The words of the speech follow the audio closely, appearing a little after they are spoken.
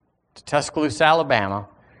to Tuscaloosa, Alabama,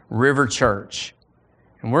 River Church.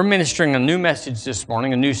 And we're ministering a new message this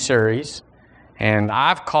morning, a new series, and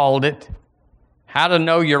I've called it, How to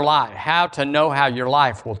Know Your Life, How to Know How Your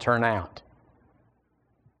Life Will Turn Out.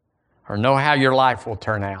 Or know how your life will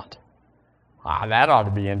turn out. That ought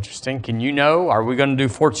to be interesting. Can you know? Are we going to do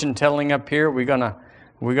fortune telling up here? We're going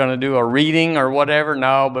to do a reading or whatever?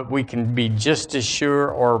 No, but we can be just as sure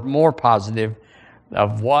or more positive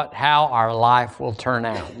of how our life will turn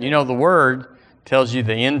out. You know, the Word tells you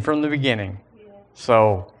the end from the beginning.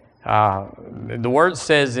 So the Word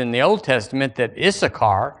says in the Old Testament that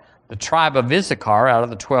Issachar, the tribe of Issachar out of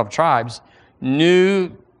the 12 tribes,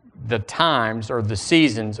 knew the times or the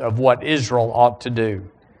seasons of what Israel ought to do.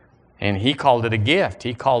 And he called it a gift.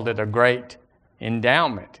 He called it a great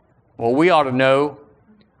endowment. Well, we ought to know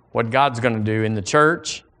what God's going to do in the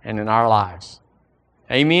church and in our lives.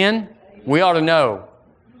 Amen? We ought to know.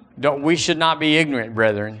 We should not be ignorant,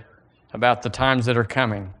 brethren, about the times that are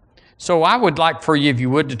coming. So I would like for you, if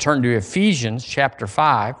you would, to turn to Ephesians chapter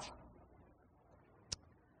 5.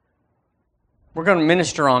 We're going to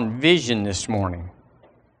minister on vision this morning.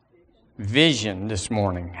 Vision this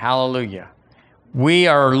morning. Hallelujah. We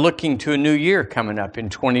are looking to a new year coming up in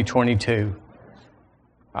 2022.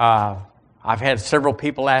 I've had several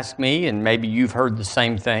people ask me, and maybe you've heard the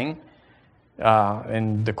same thing,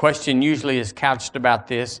 and the question usually is couched about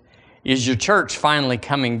this: is your church finally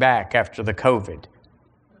coming back after the COVID?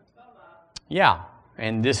 Yeah,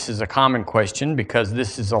 and this is a common question because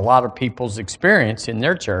this is a lot of people's experience in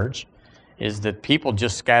their church, is that people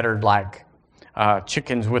just scattered like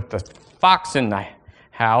chickens with the fox in the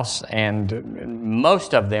house, and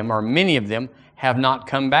most of them, or many of them, have not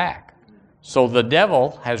come back. So the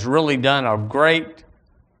devil has really done a great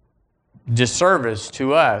disservice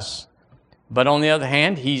to us, but on the other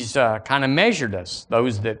hand, he's kind of measured us.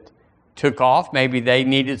 Those that took off, maybe they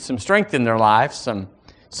needed some strength in their life, some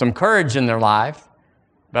courage in their life,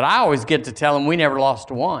 but I always get to tell them we never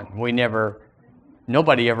lost one.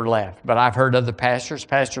 Nobody ever left. But I've heard other pastors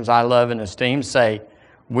I love and esteem, say,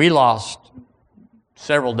 we lost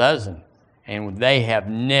several dozen, and they have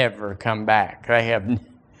never come back.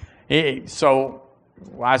 So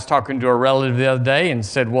I was talking to a relative the other day and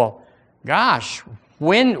said, well, gosh,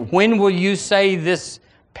 when will you say this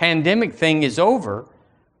pandemic thing is over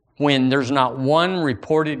when there's not one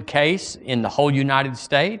reported case in the whole United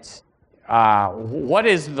States? What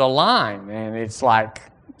is the line? And it's like,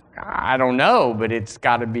 I don't know, but it's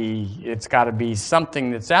got to be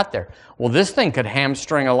something that's out there. Well, this thing could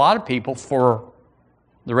hamstring a lot of people for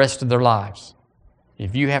the rest of their lives,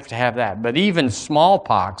 if you have to have that. But even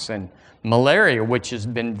smallpox and malaria, which has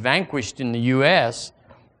been vanquished in the U.S.,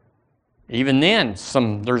 even then,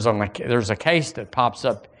 there's a case that pops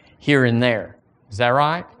up here and there. Is that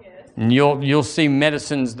right? Yes. And you'll see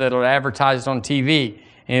medicines that are advertised on TV,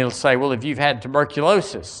 and it'll say, well, if you've had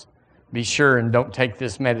tuberculosis, be sure and don't take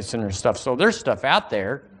this medicine or stuff. So there's stuff out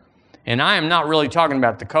there. And I am not really talking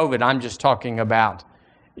about the COVID. I'm just talking about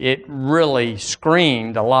it really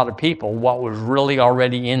screamed a lot of people what was really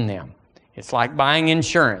already in them. It's like buying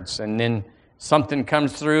insurance, and then something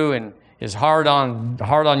comes through and is hard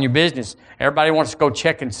on your business. Everybody wants to go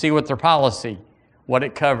check and see what their policy, what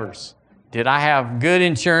it covers. Did I have good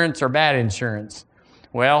insurance or bad insurance?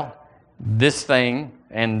 Well, this thing,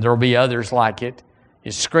 and there'll be others like it,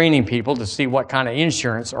 is screening people to see what kind of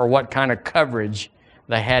insurance or what kind of coverage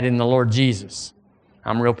they had in the Lord Jesus.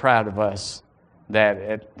 I'm real proud of us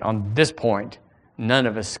that on this point, none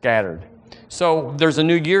of us scattered. So there's a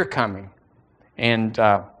new year coming, and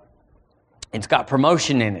it's got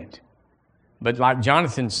promotion in it. But like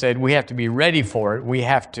Jonathan said, we have to be ready for it. We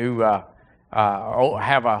have to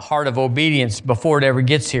have a heart of obedience before it ever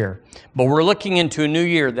gets here. But we're looking into a new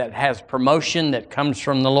year that has promotion that comes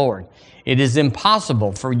from the Lord. It is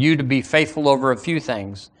impossible for you to be faithful over a few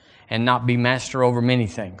things and not be master over many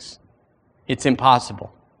things. It's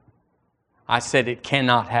impossible. I said it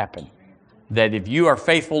cannot happen. That if you are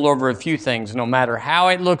faithful over a few things, no matter how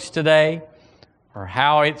it looks today or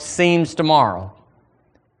how it seems tomorrow,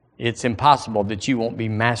 it's impossible that you won't be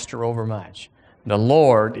master over much. The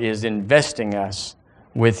Lord is investing us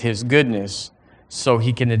with His goodness so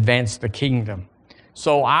He can advance the kingdom.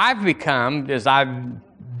 So I've become, as I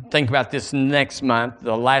think about this next month,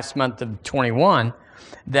 the last month of 21,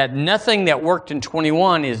 that nothing that worked in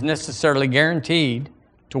 21 is necessarily guaranteed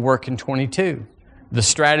to work in 22. The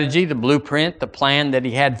strategy, the blueprint, the plan that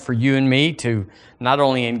He had for you and me to not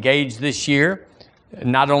only engage this year,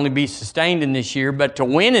 not only be sustained in this year, but to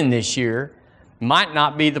win in this year, might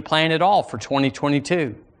not be the plan at all for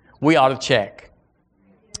 2022. We ought to check.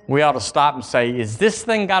 we ought to stop and say, is this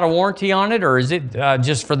thing got a warranty on it, or is it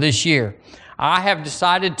just for this year? I have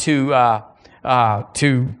decided to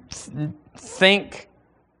think.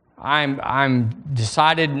 I'm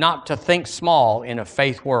decided not to think small in a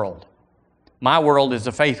faith world. My world is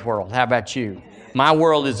a faith world. How about you? My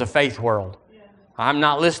world is a faith world. I'm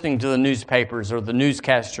not listening to the newspapers or the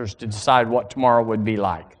newscasters to decide what tomorrow would be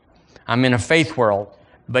like. I'm in a faith world.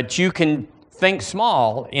 But you can think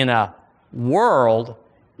small in a world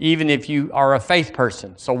even if you are a faith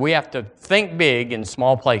person. So we have to think big in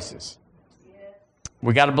small places.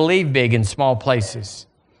 We got to believe big in small places.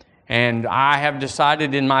 And I have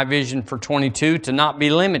decided in my vision for 22 to not be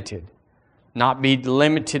limited. Not be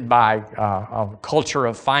limited by a culture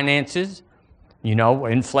of finances. You know,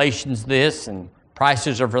 inflation's this and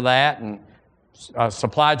prices are for that and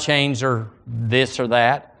supply chains are this or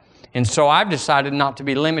that. And so I've decided not to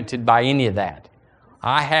be limited by any of that.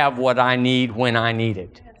 I have what I need when I need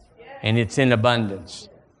it. And it's in abundance.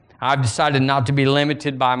 I've decided not to be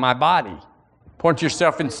limited by my body. Point to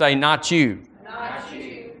yourself and say, not you. Not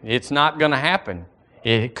you. It's not going to happen.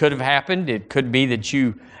 It could have happened. It could be that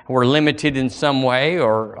you were limited in some way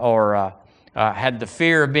or had the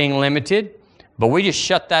fear of being limited. But we just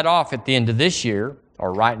shut that off at the end of this year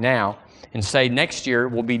or right now and say next year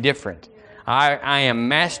will be different. I am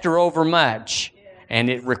master over much, and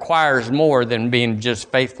it requires more than being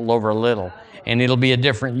just faithful over a little. And it'll be a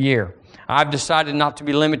different year. I've decided not to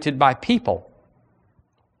be limited by people.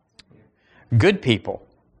 Good people.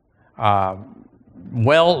 Well-meaning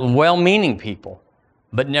people.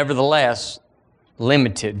 But nevertheless,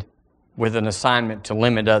 limited with an assignment to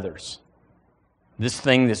limit others. This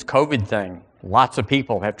COVID thing, lots of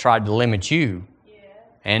people have tried to limit you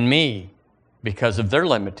and me because of their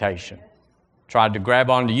limitation. Tried to grab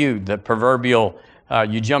onto you, the proverbial,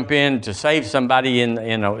 you jump in to save somebody in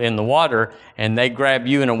the water and they grab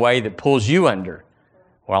you in a way that pulls you under.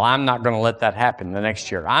 Well, I'm not going to let that happen the next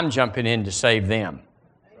year. I'm jumping in to save them.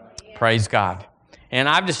 Praise God. And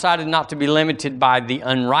I've decided not to be limited by the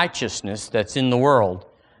unrighteousness that's in the world,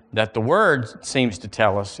 that the Word seems to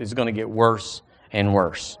tell us is going to get worse and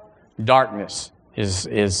worse. Darkness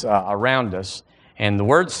is around us. And the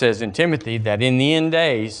Word says in Timothy that in the end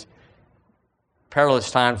days, perilous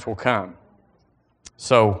times will come.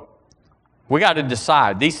 So we got to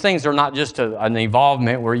decide. These things are not just an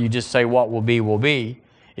evolvement where you just say what will be, will be.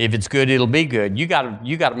 If it's good, it'll be good. You got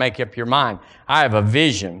to make up your mind. I have a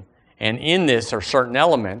vision, and in this are certain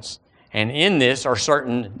elements, and in this are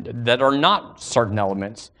certain that are not certain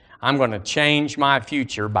elements. I'm going to change my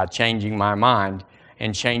future by changing my mind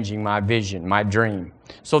and changing my vision, my dream.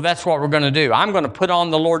 So that's what we're going to do. I'm going to put on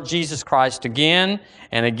the Lord Jesus Christ again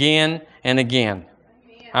and again and again.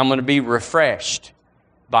 I'm going to be refreshed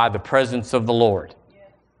by the presence of the Lord.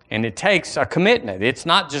 And it takes a commitment. It's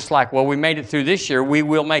not just like, well, we made it through this year, we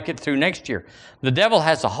will make it through next year. The devil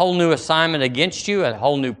has a whole new assignment against you, a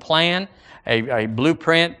whole new plan, a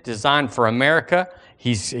blueprint designed for America.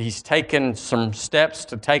 He's taken some steps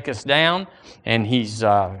to take us down, and he's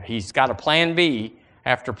got a plan B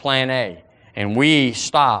after plan A. And we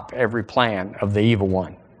stop every plan of the evil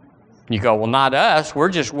one. You go, well, not us. We're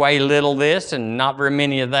just way little this and not very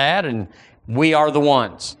many of that, and we are the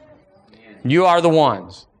ones. You are the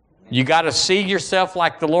ones. You got to see yourself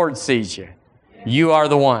like the Lord sees you. You are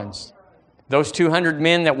the ones. Those 200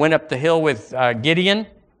 men that went up the hill with Gideon,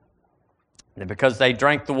 because they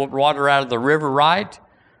drank the water out of the river right,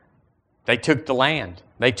 they took the land.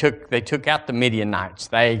 They took out the Midianites.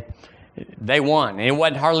 They won, and it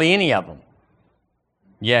wasn't hardly any of them.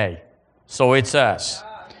 Yay. So it's us.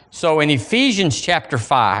 So in Ephesians chapter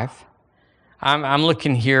 5, I'm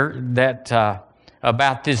looking here that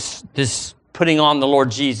about this putting on the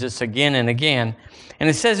Lord Jesus again and again. And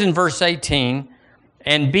it says in verse 18,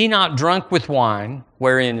 and be not drunk with wine,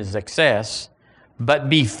 wherein is excess, but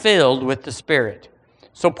be filled with the Spirit.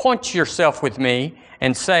 So point to yourself with me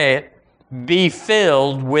and say it, be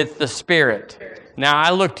filled with the Spirit. Now,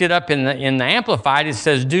 I looked it up in the Amplified. It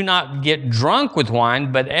says, do not get drunk with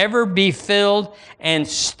wine, but ever be filled and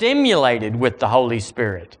stimulated with the Holy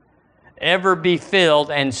Spirit. Ever be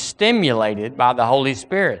filled and stimulated by the Holy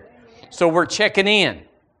Spirit. So we're checking in.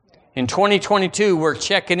 In 2022, we're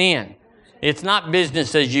checking in. It's not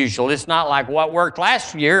business as usual. It's not like what worked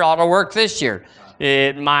last year ought to work this year.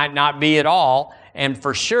 It might not be at all. And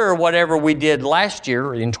for sure, whatever we did last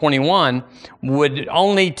year in 21 would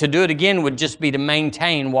only to do it again would just be to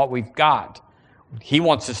maintain what we've got. He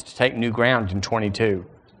wants us to take new ground in 22.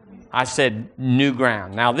 I said new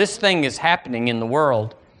ground. Now, this thing is happening in the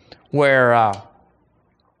world where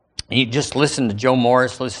You just listen to Joe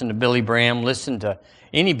Morris, listen to Billy Graham, listen to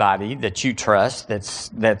anybody that you trust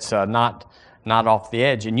that's not off the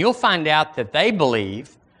edge. And you'll find out that they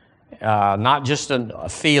believe, not just a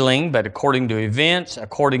feeling, but according to events,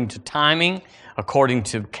 according to timing, according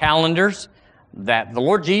to calendars, that the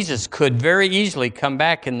Lord Jesus could very easily come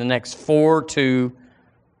back in the next 4 to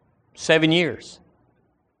 7 years.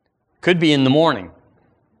 Could be in the morning.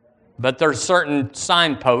 But there's certain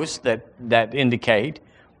signposts that indicate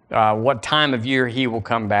what time of year He will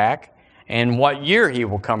come back and what year He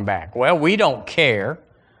will come back. Well, we don't care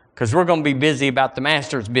because we're going to be busy about the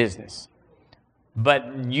Master's business.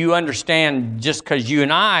 But you understand, just because you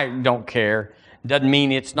and I don't care doesn't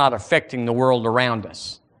mean it's not affecting the world around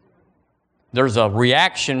us. There's a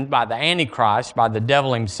reaction by the Antichrist, by the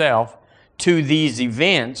devil himself, to these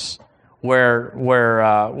events where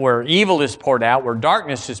evil is poured out, where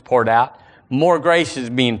darkness is poured out, more grace is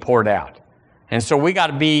being poured out. And so we got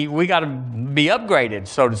to be upgraded,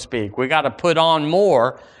 so to speak. We got to put on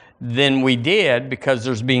more than we did because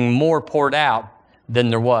there's being more poured out than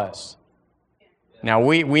there was. Now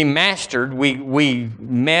we met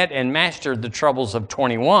and mastered the troubles of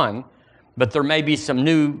 21, but there may be some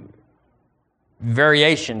new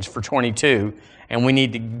variations for 22, and we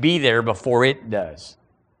need to be there before it does.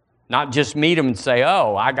 Not just meet them and say,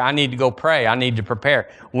 oh, I need to go pray, I need to prepare.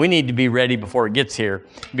 We need to be ready before it gets here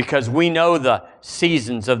because we know the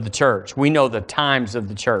seasons of the church. We know the times of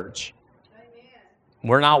the church. Amen.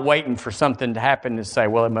 We're not waiting for something to happen to say,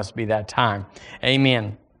 well, it must be that time.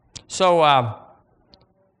 Amen. So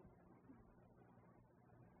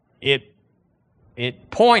it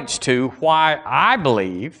points to why I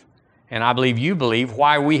believe, and I believe you believe,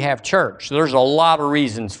 why we have church. There's a lot of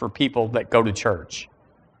reasons for people that go to church.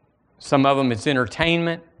 Some of them it's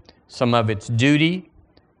entertainment, some of it's duty,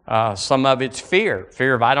 some of it's fear.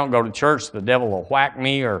 Fear if I don't go to church, the devil will whack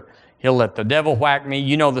me or he'll let the devil whack me.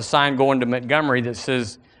 You know the sign going to Montgomery that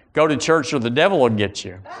says, go to church or the devil will get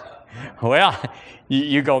you. Well,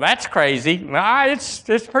 you go, that's crazy.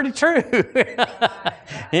 It's pretty true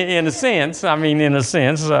in a sense.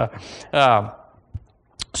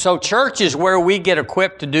 So church is where we get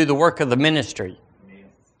equipped to do the work of the ministry.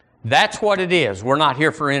 That's what it is. We're not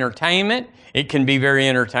here for entertainment. It can be very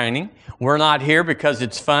entertaining. We're not here because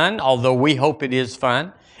it's fun, although we hope it is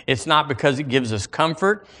fun. It's not because it gives us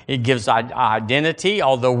comfort. It gives identity,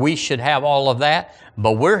 although we should have all of that.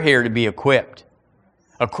 But we're here to be equipped.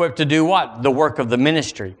 Equipped to do what? The work of the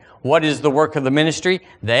ministry. What is the work of the ministry?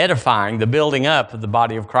 The edifying, the building up of the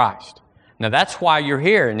body of Christ. Now that's why you're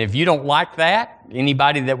here. And if you don't like that,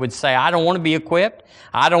 anybody that would say, I don't want to be equipped,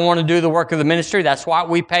 I don't want to do the work of the ministry, that's what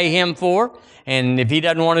we pay him for. And if he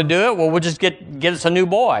doesn't want to do it, well, we'll just get us a new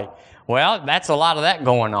boy. Well, that's a lot of that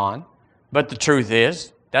going on. But the truth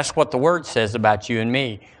is, that's what the Word says about you and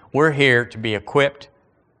me. We're here to be equipped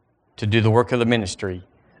to do the work of the ministry,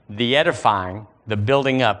 the edifying, the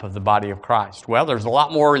building up of the body of Christ. Well, there's a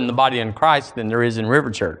lot more in the body of Christ than there is in River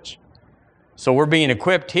Church. So we're being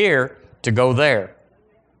equipped here to go there.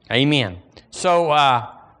 Amen.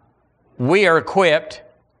 So we are equipped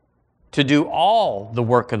to do all the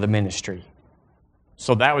work of the ministry.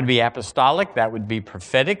 So that would be apostolic, that would be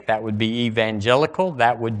prophetic, that would be evangelical,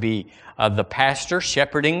 that would be the pastor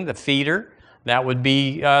shepherding, the feeder, that would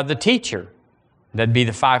be the teacher. That'd be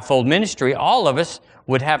the fivefold ministry. All of us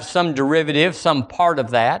would have some derivative, some part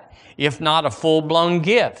of that, if not a full-blown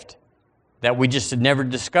gift that we just had never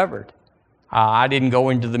discovered. I didn't go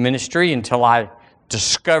into the ministry until I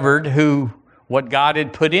discovered what God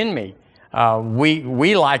had put in me.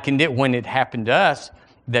 We likened it when it happened to us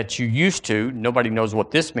that you used to, nobody knows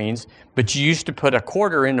what this means, but you used to put a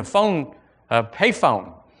quarter in a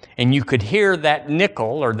payphone, and you could hear that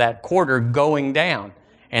nickel or that quarter going down,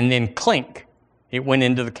 and then clink, it went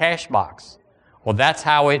into the cash box. Well, that's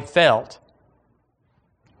how it felt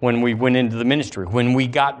when we went into the ministry, when we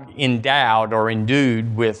got endowed or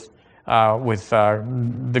endued with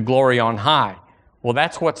the glory on high. Well,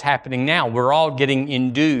 that's what's happening now. We're all getting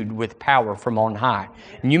endued with power from on high.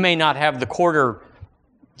 And you may not have the quarter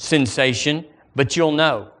sensation, but you'll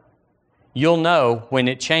know. You'll know when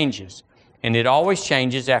it changes. And it always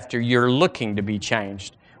changes after you're looking to be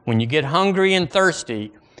changed. When you get hungry and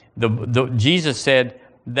thirsty, Jesus said,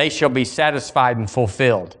 they shall be satisfied and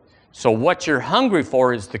fulfilled. So what you're hungry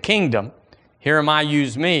for is the kingdom. Here am I,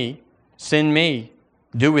 use me, send me,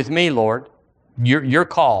 do with me, Lord. Your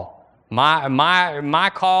call.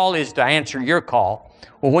 My call is to answer your call.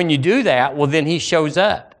 Well, when you do that, well, then he shows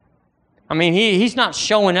up. I mean, he's not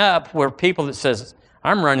showing up where people that says,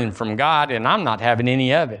 I'm running from God and I'm not having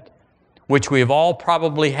any of it, which we have all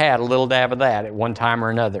probably had a little dab of that at one time or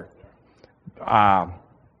another.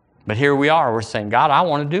 But here we are. We're saying, God, I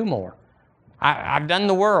want to do more. I've done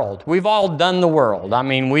the world. We've all done the world. I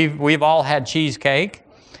mean, we've all had cheesecake,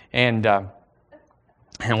 and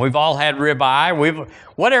we've all had ribeye.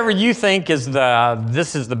 Whatever you think is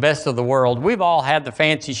this is the best of the world. We've all had the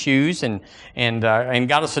fancy shoes and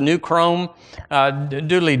got us a new chrome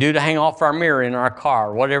doodly-doo to hang off our mirror in our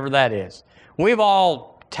car, whatever that is. We've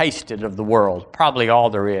all tasted of the world, probably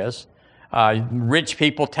all there is. Rich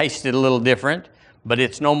people taste it a little different, but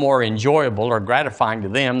it's no more enjoyable or gratifying to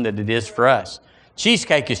them than it is for us.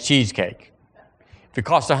 Cheesecake is cheesecake. If it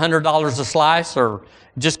costs $100 a slice or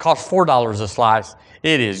just costs $4 a slice,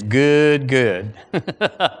 it is good, good.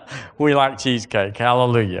 We like cheesecake.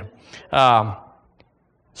 Hallelujah.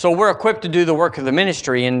 So we're equipped to do the work of the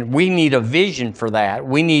ministry, and we need a vision for that.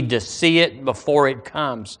 We need to see it before it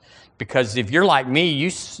comes. Because if you're like me,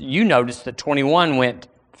 you noticed that 21 went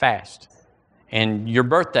fast. And your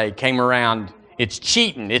birthday came around. It's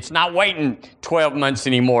cheating. It's not waiting 12 months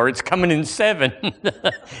anymore. It's coming in 7.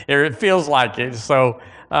 It feels like it. So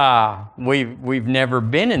we've never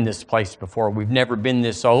been in this place before. We've never been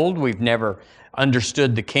this old. We've never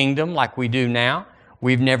understood the kingdom like we do now.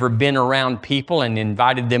 We've never been around people and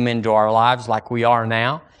invited them into our lives like we are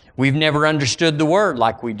now. We've never understood the word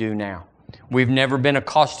like we do now. We've never been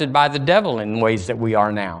accosted by the devil in ways that we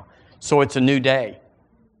are now. So it's a new day.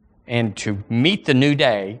 And to meet the new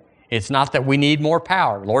day, it's not that we need more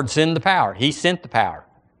power. Lord, send the power. He sent the power.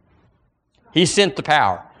 He sent the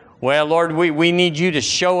power. Well, Lord, we need you to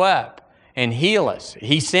show up and heal us.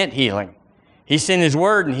 He sent healing. He sent His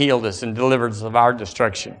word and healed us and delivered us of our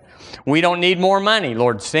destruction. We don't need more money.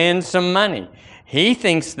 Lord, send some money. He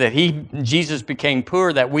thinks that Jesus became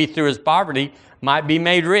poor that we through His poverty might be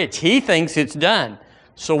made rich. He thinks it's done.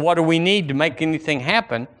 So what do we need to make anything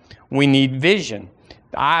happen? We need vision.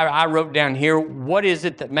 I wrote down here, what is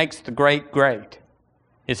it that makes the great great?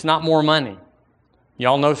 It's not more money.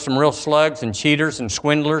 Y'all know some real slugs and cheaters and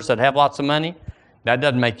swindlers that have lots of money? That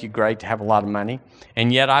doesn't make you great to have a lot of money.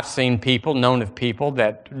 And yet I've seen people, known of people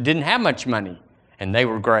that didn't have much money, and they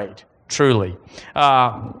were great, truly.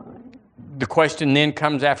 The question then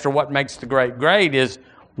comes after what makes the great great is,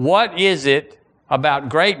 what is it about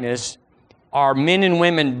greatness? Are men and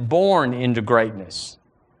women born into greatness?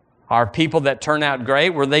 Are people that turn out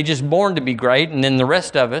great, were they just born to be great? And then the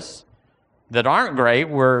rest of us that aren't great,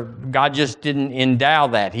 where God just didn't endow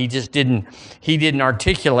that. He didn't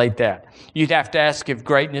articulate that. You'd have to ask if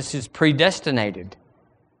greatness is predestinated.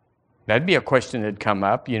 That'd be a question that'd come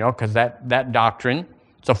up, because that doctrine,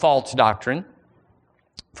 it's a false doctrine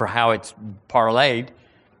for how it's parlayed,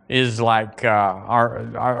 is like,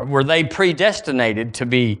 were they predestinated to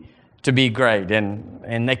be great?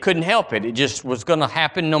 And they couldn't help it. It just was going to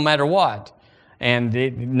happen no matter what. And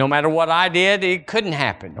no matter what I did, it couldn't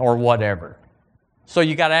happen or whatever. So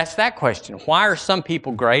you got to ask that question. Why are some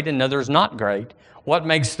people great and others not great? What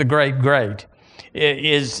makes the great great?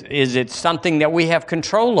 Is it something that we have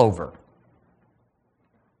control over?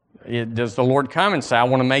 Does the Lord come and say, I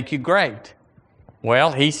want to make you great?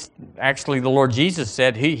 Well, the Lord Jesus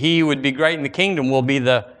said, he who would be great in the kingdom will be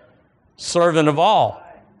the servant of all.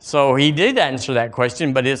 So He did answer that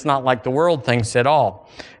question, but it's not like the world thinks at all.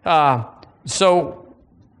 Or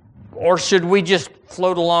should we just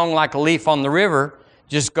float along like a leaf on the river,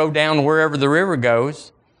 just go down wherever the river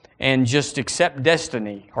goes, and just accept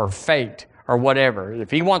destiny or fate or whatever?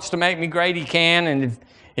 If He wants to make me great, He can, and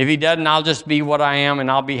if He doesn't, I'll just be what I am, and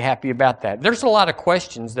I'll be happy about that. There's a lot of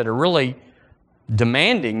questions that are really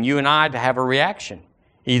demanding you and I to have a reaction,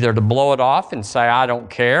 either to blow it off and say, I don't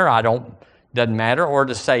care, doesn't matter, or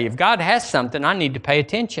to say, if God has something, I need to pay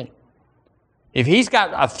attention. If He's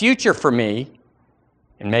got a future for me,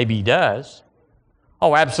 and maybe He does,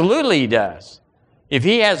 oh, absolutely He does. If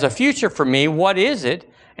He has a future for me, what is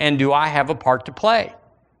it, and do I have a part to play?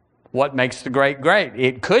 What makes the great great?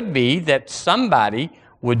 It could be that somebody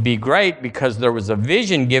would be great because there was a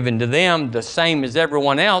vision given to them the same as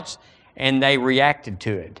everyone else, and they reacted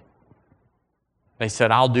to it. They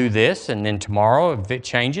said, I'll do this, and then tomorrow, if it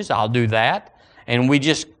changes, I'll do that. And we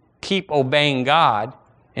just keep obeying God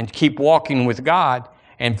and keep walking with God,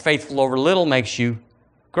 and faithful over little makes you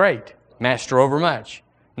great, master over much.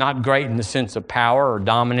 Not great in the sense of power or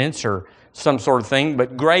dominance or some sort of thing,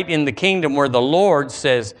 but great in the kingdom where the Lord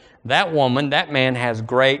says, that woman, that man has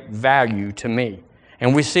great value to me.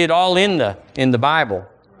 And we see it all in the Bible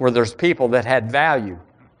where there's people that had value.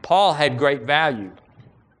 Paul had great value.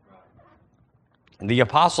 The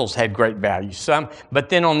apostles had great value. But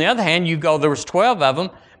then on the other hand, there was 12 of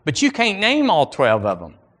them, but you can't name all 12 of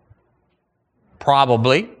them.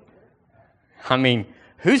 Probably. I mean,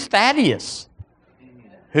 who's Thaddeus?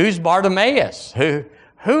 Who's Bartimaeus?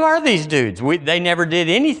 Who are these dudes? They never did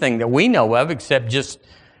anything that we know of except just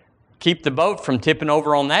keep the boat from tipping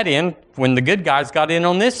over on that end when the good guys got in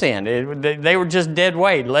on this end. They were just dead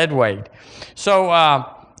weight, lead weight. So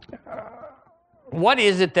what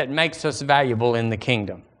is it that makes us valuable in the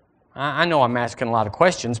kingdom? I know I'm asking a lot of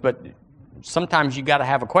questions, but sometimes you got to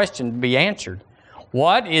have a question to be answered.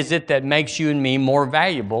 What is it that makes you and me more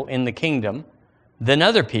valuable in the kingdom than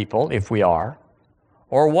other people, if we are?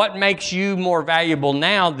 Or what makes you more valuable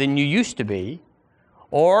now than you used to be?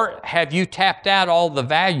 Or have you tapped out all the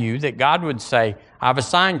value that God would say, I've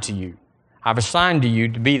assigned to you? I've assigned to you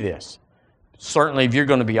to be this. Certainly, if you're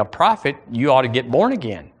going to be a prophet, you ought to get born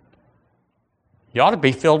again. You ought to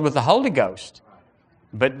be filled with the Holy Ghost.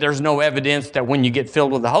 But there's no evidence that when you get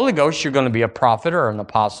filled with the Holy Ghost, you're going to be a prophet or an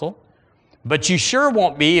apostle. But you sure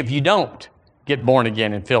won't be if you don't get born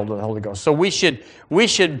again and filled with the Holy Ghost. So we should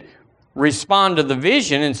respond to the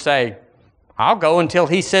vision and say, I'll go until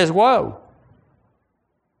He says, whoa.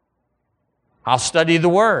 I'll study the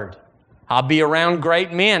Word. I'll be around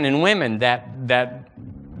great men and women that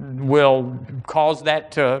will cause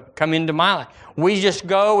that to come into my life. We just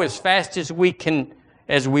go as fast as we can,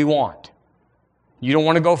 as we want. You don't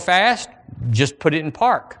want to go fast? Just put it in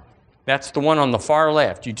park. That's the one on the far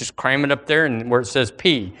left. You just cram it up there, and where it says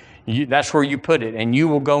P, that's where you put it, and you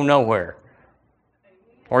will go nowhere.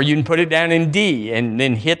 Or you can put it down in D and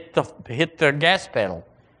then hit the gas pedal.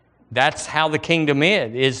 That's how the kingdom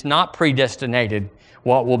is. It's not predestinated.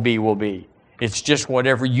 What will be, will be. It's just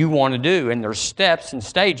whatever you want to do. And there's steps and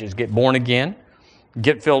stages. Get born again.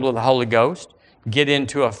 Get filled with the Holy Ghost. Get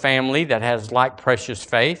into a family that has like precious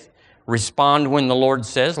faith. Respond when the Lord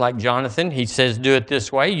says, like Jonathan, he says, do it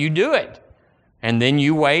this way. You do it. And then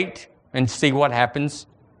you wait and see what happens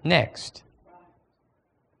next.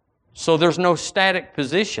 So there's no static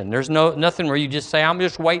position. There's nothing where you just say, I'm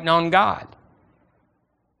just waiting on God.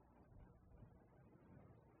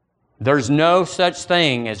 There's no such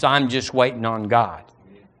thing as I'm just waiting on God.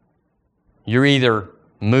 You're either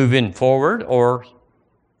moving forward or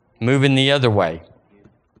moving the other way.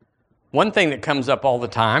 One thing that comes up all the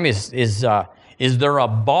time is there a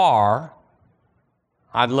bar?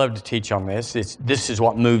 I'd love to teach on this. This is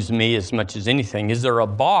what moves me as much as anything. Is there a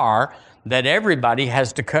bar that everybody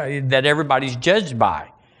that everybody's judged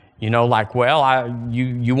by? You know, like, well,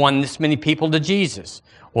 you won this many people to Jesus.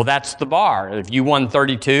 Well, that's the bar. If you won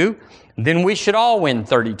 32, then we should all win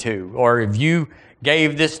 32. Or if you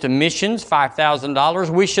gave this to missions, $5,000,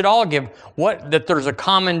 we should all give that there's a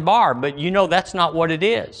common bar. But you know, that's not what it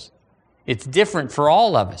is. It's different for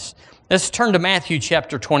all of us. Let's turn to Matthew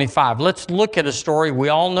chapter 25. Let's look at a story we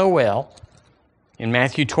all know well in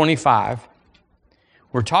Matthew 25.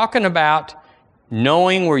 We're talking about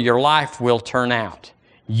knowing where your life will turn out.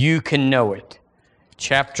 You can know it.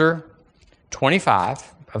 Chapter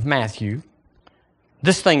 25 of Matthew.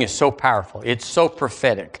 This thing is so powerful. It's so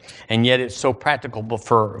prophetic, and yet it's so practical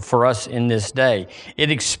for us in this day.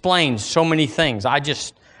 It explains so many things.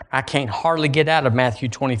 I can't hardly get out of Matthew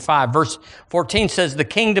 25. Verse 14 says, the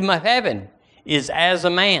kingdom of heaven is as a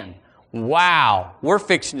man. Wow. We're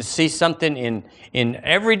fixing to see something in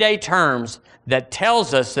everyday terms that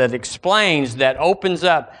tells us, that explains, that opens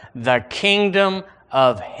up the kingdom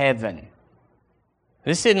of heaven.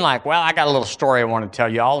 This isn't like, well, I got a little story I want to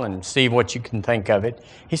tell y'all and see what you can think of it.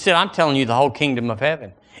 He said, I'm telling you the whole kingdom of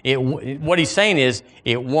heaven. What he's saying is,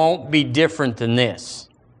 it won't be different than this.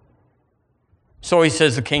 So he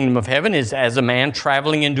says the kingdom of heaven is as a man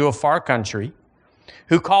traveling into a far country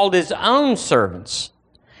who called his own servants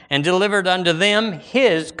and delivered unto them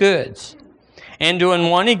his goods. And to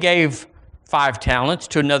one he gave 5 talents,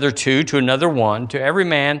 to another 2, to another 1, to every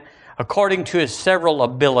man according to his several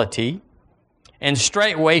ability, and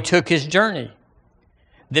straightway took his journey.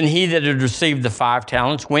 Then he that had received the 5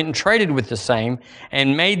 talents went and traded with the same,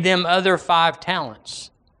 and made them other 5 talents.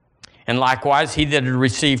 And likewise he that had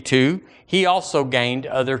received 2, he also gained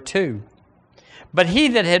other 2. But he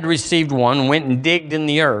that had received 1 went and digged in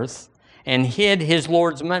the earth, and hid his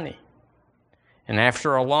Lord's money. And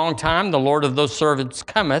after a long time the Lord of those servants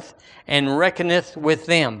cometh, and reckoneth with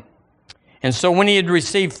them. And so when he had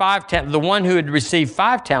received 5 talents, the one who had received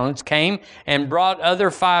 5 talents came and brought other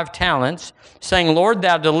 5 talents, saying, Lord,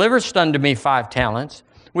 thou deliverest unto me 5 talents,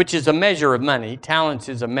 which is a measure of money. Talents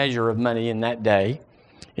is a measure of money in that day.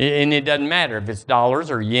 And it doesn't matter if it's dollars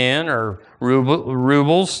or yen or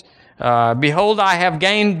rubles. Behold, I have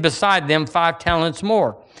gained beside them 5 talents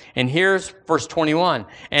more. And here's verse 21.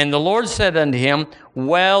 And the Lord said unto him,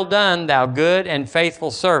 well done, thou good and faithful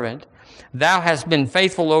servant. Thou hast been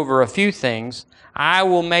faithful over a few things. I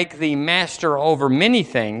will make thee master over many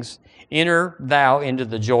things. Enter thou into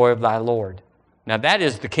the joy of thy Lord. Now that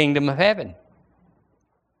is the kingdom of heaven.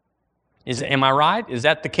 Am I right? Is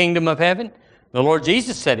that the kingdom of heaven? The Lord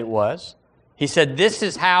Jesus said it was. He said, this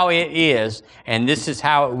is how it is, and this is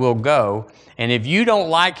how it will go. And if you don't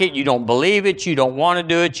like it, you don't believe it, you don't want to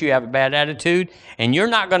do it, you have a bad attitude, and you're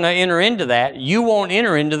not going to enter into that, you won't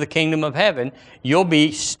enter into the kingdom of heaven. You'll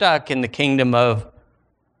be stuck in the kingdom of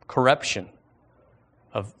corruption,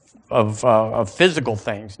 of physical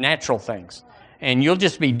things, natural things. And you'll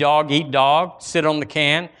just be dog eat dog, sit on the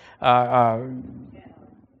can, and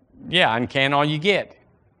can all you get.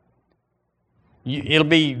 It'll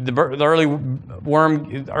be the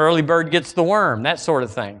early bird gets the worm, that sort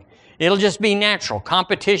of thing. It'll just be natural,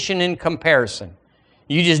 competition and comparison.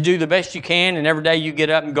 You just do the best you can, and every day you get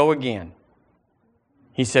up and go again.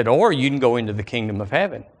 He said, or you can go into the kingdom of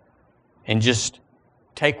heaven and just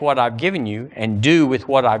take what I've given you and do with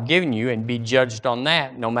what I've given you and be judged on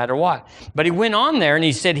that no matter what. But he went on there and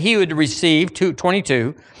he said he would receive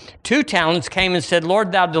 22 talents, came and said,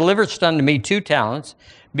 Lord, thou deliverest unto me 2 talents.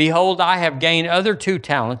 Behold, I have gained other 2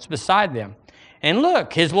 talents beside them. And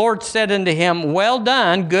look, his Lord said unto him, well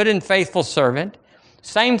done, good and faithful servant.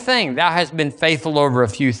 Same thing, thou hast been faithful over a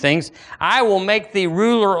few things. I will make thee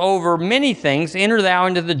ruler over many things. Enter thou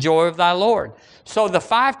into the joy of thy Lord. So the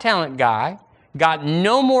 5-talent guy got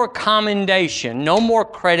no more commendation, no more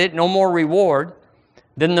credit, no more reward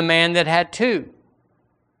than the man that had 2.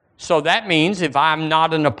 So that means if I'm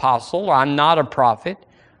not an apostle, or I'm not a prophet,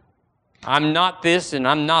 I'm not this and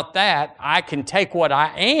I'm not that, I can take what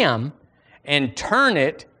I am and turn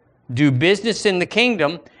it, do business in the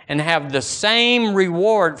kingdom, and have the same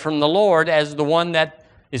reward from the Lord as the one that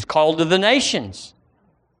is called to the nations.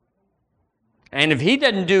 And if he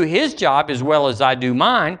doesn't do his job as well as I do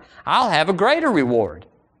mine, I'll have a greater reward.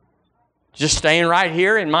 Just staying right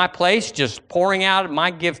here in my place, just pouring out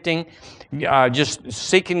my gifting, just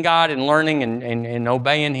seeking God and learning and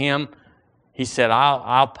obeying him. He said,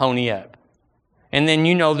 I'll pony up. And then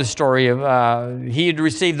you know the story of he had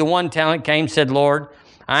received the 1 talent, came, said, Lord,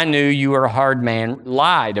 I knew you were a hard man,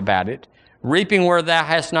 lied about it, reaping where thou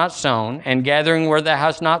hast not sown, and gathering where thou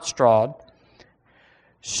hast not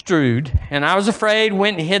strewed. And I was afraid,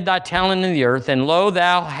 went and hid thy talent in the earth, and lo,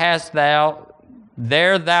 thou hast that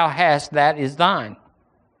is thine.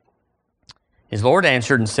 His Lord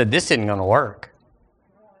answered and said, this isn't going to work.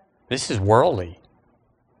 This is worldly.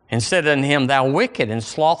 And said unto him, thou wicked and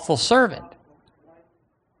slothful servant.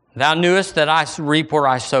 Thou knewest that I reap where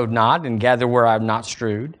I sowed not, and gather where I have not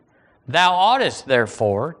strewed. Thou oughtest,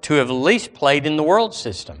 therefore, to have at least played in the world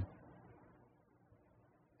system,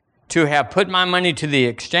 to have put my money to the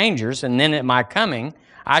exchangers, and then at my coming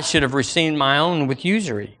I should have received my own with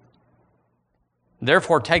usury.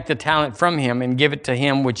 Therefore take the talent from him, and give it to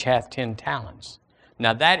him which hath 10 talents.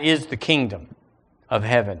 Now that is the kingdom of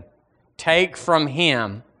heaven. Take from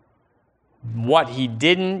him what he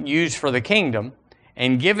didn't use for the kingdom,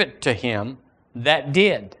 and give it to him that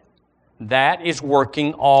did. That is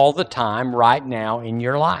working all the time right now in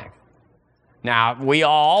your life. Now, a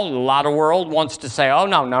lot of world wants to say, oh,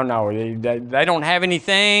 no, they don't have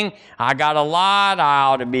anything. I got a lot. I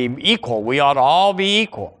ought to be equal. We ought to all be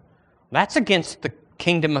equal. That's against the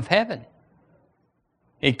kingdom of heaven.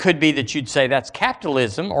 It could be that you'd say that's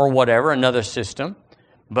capitalism or whatever, another system,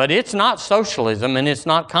 but it's not socialism and it's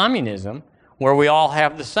not communism where we all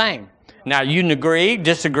have the same. Now, you can agree,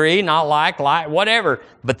 disagree, not like, whatever,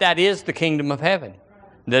 but that is the kingdom of heaven.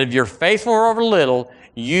 That if you're faithful over little,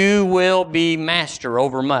 you will be master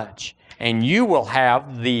over much, and you will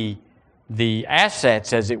have the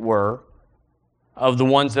assets, as it were, of the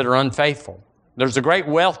ones that are unfaithful. There's a great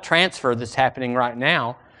wealth transfer that's happening right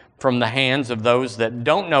now from the hands of those that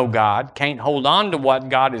don't know God, can't hold on to what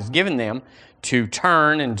God has given them to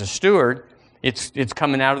turn and to steward. It's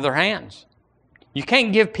coming out of their hands. You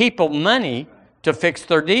can't give people money to fix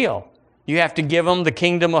their deal. You have to give them the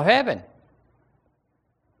kingdom of heaven.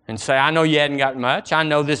 And say, I know you hadn't got much. I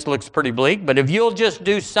know this looks pretty bleak, but if you'll just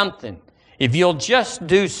do something, if you'll just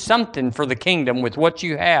do something for the kingdom with what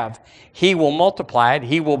you have, he will multiply it,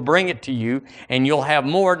 he will bring it to you, and you'll have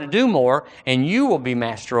more to do more, and you will be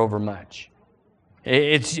master over much.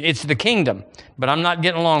 It's the kingdom. But I'm not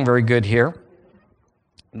getting along very good here.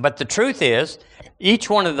 But the truth is, each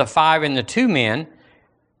one of the 5 and the 2 men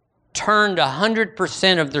turned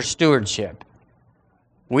 100% of their stewardship.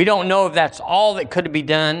 We don't know if that's all that could be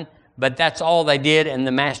done, but that's all they did, and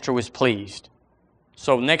the master was pleased.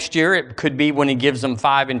 So next year, it could be when he gives them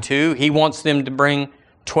 5 and 2, he wants them to bring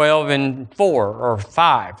 12 and 4 or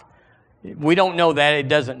 5. We don't know that, it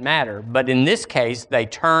doesn't matter. But in this case, they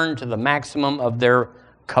turned to the maximum of their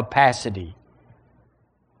capacity.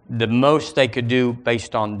 The most they could do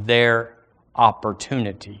based on their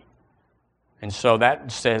opportunity. And so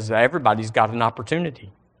that says that everybody's got an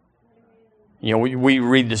opportunity. You know, we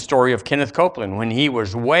read the story of Kenneth Copeland when he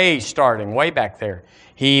was way back there.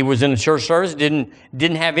 He was in a church service, didn't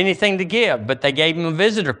have anything to give, but they gave him a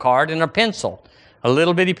visitor card and a pencil, a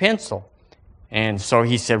little bitty pencil. And so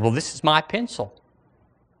he said, well, this is my pencil.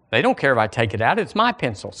 They don't care if I take it out, it's my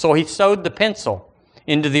pencil. So he sewed the pencil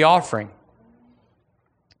into the offering.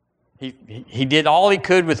 He did all he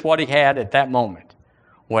could with what he had at that moment.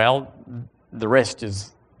 Well, the rest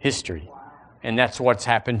is history. And that's what's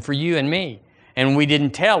happened for you and me. And we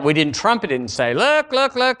didn't trumpet it and say, look,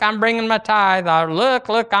 I'm bringing my tithe. Or,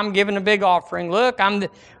 look, I'm giving a big offering. Look,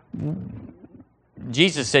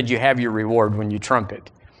 Jesus said you have your reward when you trumpet.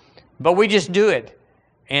 But we just do it.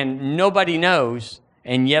 And nobody knows.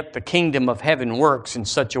 And yet the kingdom of heaven works in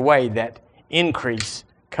such a way that increase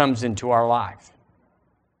comes into our life.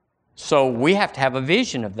 So we have to have a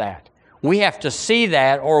vision of that. We have to see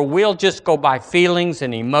that, or we'll just go by feelings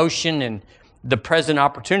and emotion and the present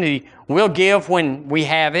opportunity. We'll give when we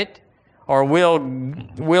have it, or we'll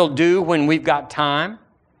do when we've got time,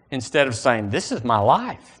 instead of saying, this is my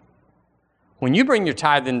life. When you bring your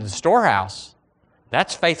tithe into the storehouse,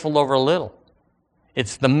 that's faithful over a little.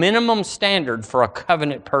 It's the minimum standard for a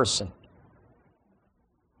covenant person.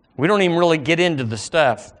 We don't even really get into the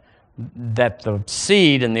stuff that the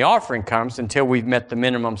seed and the offering comes until we've met the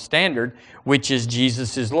minimum standard, which is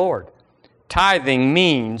Jesus is Lord. Tithing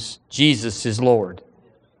means Jesus is Lord.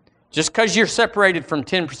 Just because you're separated from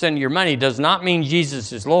 10% of your money does not mean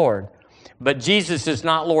Jesus is Lord. But Jesus is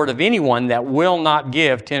not Lord of anyone that will not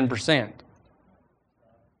give 10%.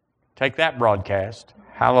 Take that broadcast.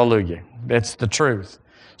 Hallelujah. That's the truth.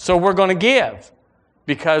 So we're going to give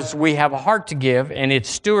because we have a heart to give, and it's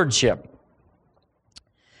stewardship.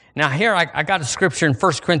 Now here I got a scripture in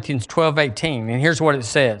 1 Corinthians 12:18, and here's what it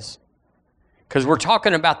says. Because we're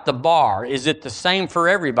talking about the bar. Is it the same for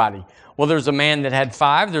everybody? Well, there's a man that had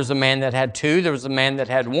 5, there's a man that had 2, there was a man that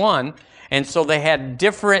had 1, and so they had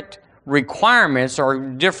different requirements or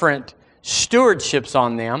different stewardships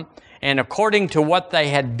on them, and according to what they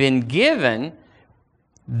had been given,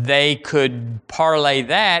 they could parlay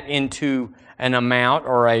that into an amount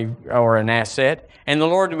or an asset, and the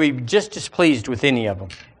Lord would be just as pleased with any of them.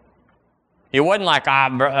 It wasn't like,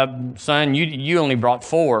 son, you only brought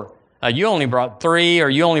 4. You only brought 3, or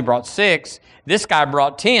you only brought 6. This guy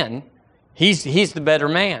brought 10. He's the better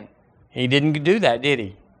man. He didn't do that, did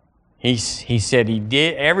he? He said he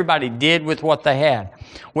did. Everybody did with what they had.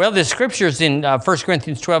 Well, the scriptures in 1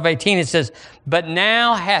 Corinthians 12:18, it says, but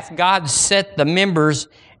now hath God set the members,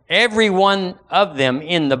 every one of them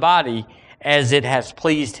in the body, as it has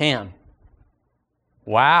pleased him.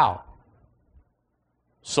 Wow.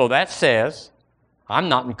 So that says, I'm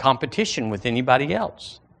not in competition with anybody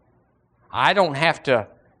else. I don't have to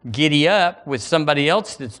giddy up with somebody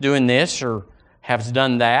else that's doing this or has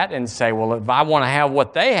done that and say, well, if I want to have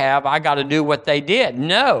what they have, I got to do what they did.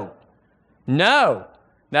 No.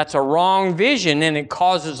 That's a wrong vision, and it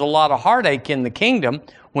causes a lot of heartache in the kingdom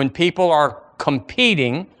when people are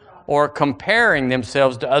competing or comparing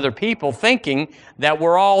themselves to other people, thinking that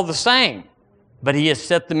we're all the same. But he has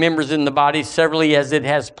set the members in the body severally as it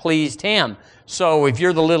has pleased him. So if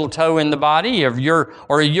you're the little toe in the body, or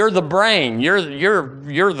you're the brain, you're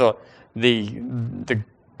the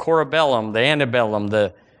corabellum, the antebellum,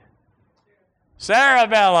 the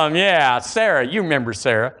cerebellum. Yeah, Sarah. You remember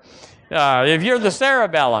Sarah. If you're the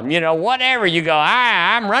cerebellum, whatever you go,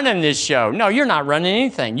 I'm running this show. No, you're not running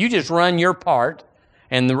anything. You just run your part,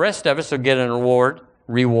 and the rest of us will get a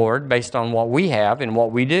reward based on what we have and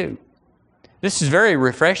what we do. This is very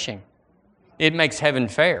refreshing. It makes heaven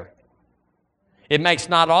fair. It makes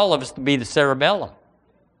not all of us to be the cerebellum.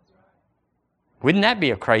 Wouldn't that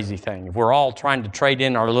be a crazy thing if we're all trying to trade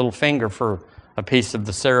in our little finger for a piece of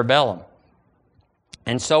the cerebellum?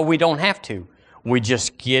 And so we don't have to. We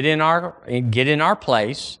just get in our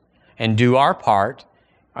place and do our part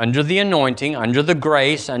under the anointing, under the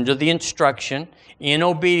grace, under the instruction, in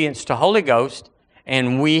obedience to Holy Ghost,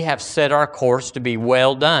 and we have set our course to be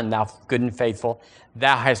well done, thou good and faithful.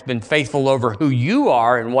 Thou hast been faithful over who you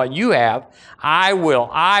are and what you have. I will.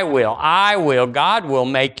 God will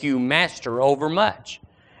make you master over much.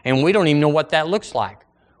 And we don't even know what that looks like.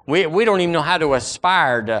 We don't even know how to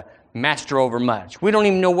aspire to master over much. We don't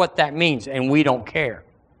even know what that means, and we don't care.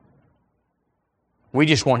 We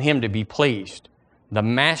just want him to be pleased. The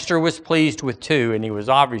master was pleased with 2, and he was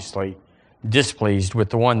obviously displeased with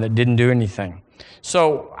the one that didn't do anything.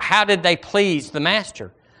 So how did they please the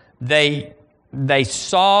master? They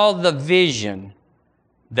saw the vision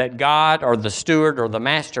that God or the steward or the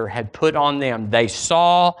master had put on them. They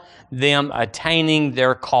saw them attaining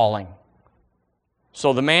their calling.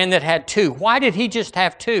 So the man that had 2, why did he just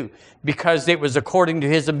have 2? Because it was according to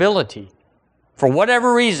his ability. For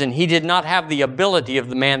whatever reason, he did not have the ability of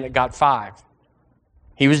the man that got 5.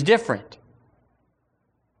 He was different.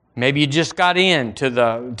 Maybe you just got and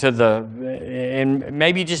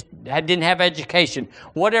maybe you just didn't have education.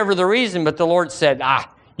 Whatever the reason, but the Lord said,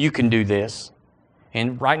 you can do this.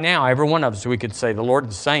 And right now, every one of us, we could say, the Lord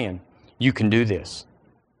is saying, you can do this.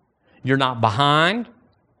 You're not behind.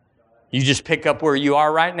 You just pick up where you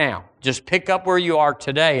are right now. Just pick up where you are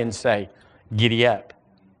today and say, giddy up.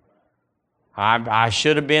 I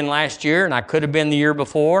should have been last year, and I could have been the year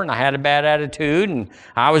before, and I had a bad attitude, and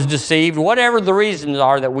I was deceived. Whatever the reasons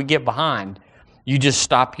are that we get behind, you just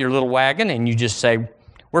stop your little wagon and you just say,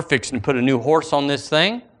 we're fixing to put a new horse on this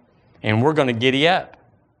thing, and we're going to giddy up.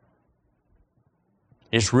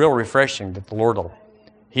 It's real refreshing that the Lord will.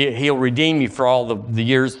 He'll redeem you for all the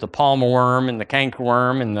years, the palmer worm and the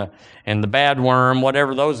cankerworm and the bad worm,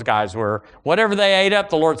 whatever those guys were. Whatever they ate up,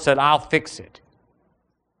 the Lord said, I'll fix it.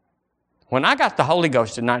 When I got the Holy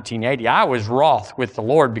Ghost in 1980, I was wroth with the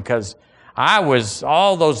Lord because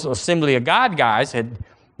all those Assembly of God guys,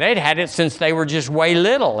 they'd had it since they were just way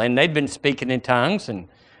little, and they'd been speaking in tongues, and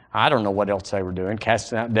I don't know what else they were doing,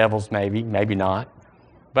 casting out devils maybe not.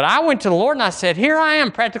 But I went to the Lord and I said, here I am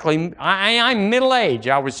practically, I'm middle-aged.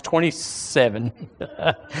 I was 27.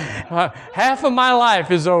 Half of my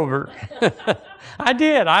life is over. I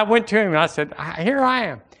did. I went to him and I said, here I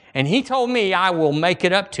am. And he told me, I will make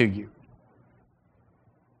it up to you.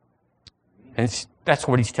 And that's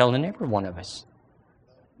what he's telling every one of us.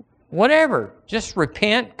 Whatever. Just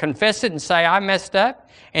repent, confess it, and say, I messed up.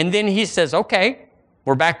 And then he says, okay,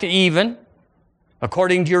 we're back to even.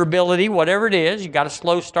 According to your ability, whatever it is, you got a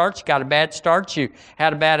slow start, you got a bad start, you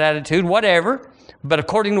had a bad attitude, whatever. But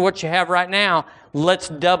according to what you have right now, let's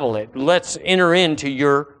double it. Let's enter into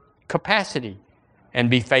your capacity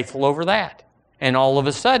and be faithful over that. And all of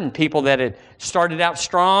a sudden, people that had started out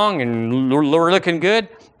strong and were looking good,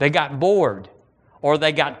 they got bored. Or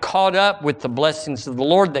they got caught up with the blessings of the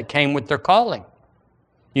Lord that came with their calling.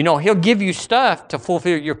 You know, He'll give you stuff to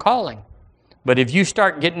fulfill your calling. But if you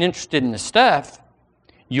start getting interested in the stuff,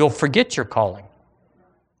 you'll forget your calling.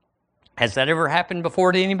 Has that ever happened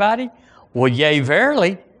before to anybody? Well, yea,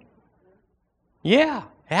 verily. Yeah,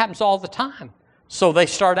 it happens all the time. So they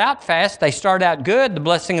start out fast, they start out good, the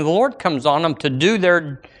blessing of the Lord comes on them to do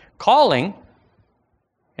their calling,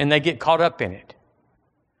 and they get caught up in it.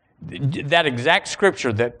 That exact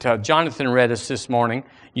scripture that Jonathan read us this morning,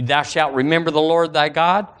 thou shalt remember the Lord thy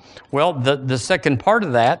God. Well, the second part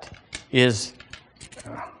of that is,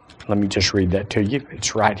 let me just read that to you.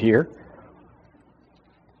 It's right here.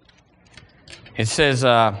 It says,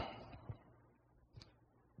 and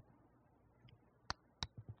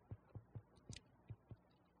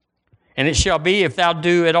it shall be, if thou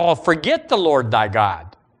do at all forget the Lord thy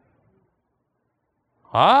God.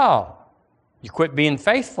 Oh, you quit being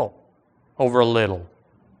faithful over a little.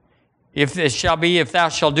 If it shall be, if thou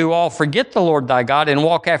shalt do all forget the Lord thy God and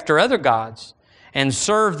walk after other gods, and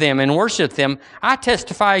serve them and worship them, I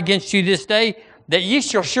testify against you this day that ye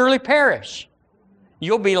shall surely perish.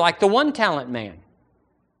 You'll be like the one-talent man.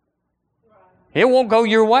 It won't go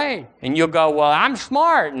your way. And you'll go, well, I'm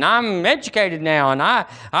smart and I'm educated now and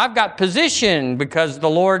I've got position because the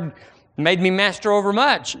Lord made me master over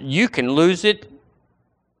much. You can lose it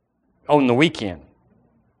on the weekend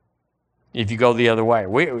if you go the other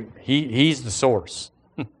way. He's the source.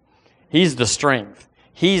 He's the strength.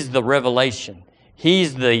 He's the revelation.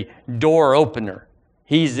 He's the door opener.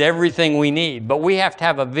 He's everything we need. But we have to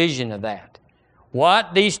have a vision of that.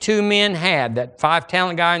 What these two men had, that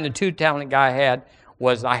 5-talent guy and the 2-talent guy had,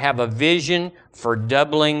 was I have a vision for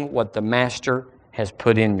doubling what the Master has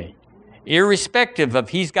put in me. Irrespective of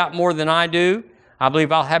he's got more than I do, I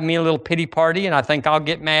believe I'll have me a little pity party and I think I'll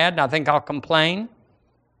get mad and I think I'll complain.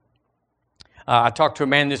 I talked to a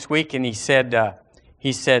man this week and he said, the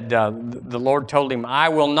Lord told him, I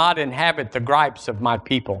will not inhabit the gripes of my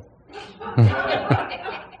people.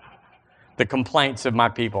 The complaints of my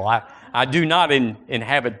people. I do not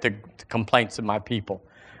inhabit the complaints of my people.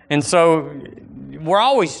 And so we're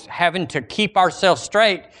always having to keep ourselves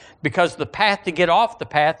straight because the path to get off the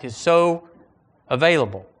path is so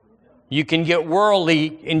available. You can get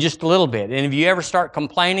worldly in just a little bit. And if you ever start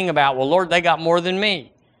complaining about, well, Lord, they got more than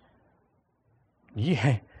me.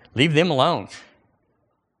 Yeah, leave them alone.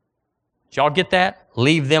 Did y'all get that?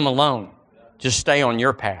 Leave them alone. Just stay on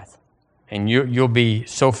your path, and you'll be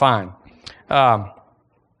so fine.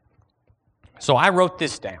 So I wrote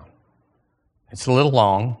this down. It's a little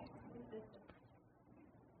long,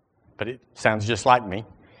 but it sounds just like me.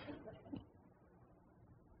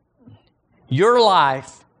 Your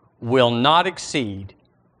life will not exceed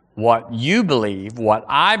what you believe, what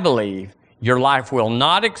I believe. Your life will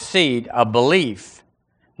not exceed a belief.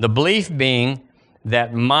 The belief being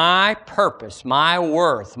that my purpose, my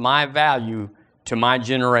worth, my value to my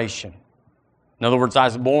generation. In other words, I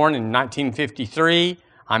was born in 1953.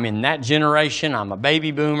 I'm in that generation. I'm a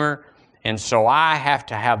baby boomer. And so I have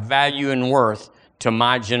to have value and worth to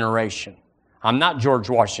my generation. I'm not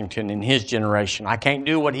George Washington in his generation. I can't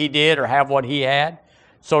do what he did or have what he had.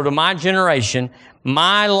 So to my generation,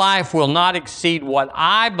 my life will not exceed what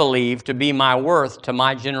I believe to be my worth to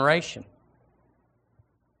my generation.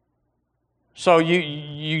 So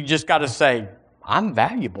you just got to say, I'm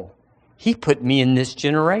valuable. He put me in this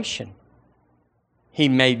generation. He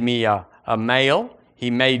made me a male.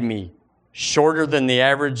 He made me shorter than the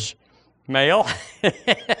average male.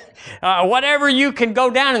 Whatever you can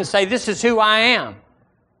go down and say, this is who I am.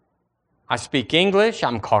 I speak English.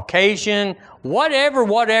 I'm Caucasian. Whatever.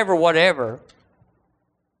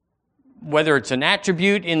 Whether it's an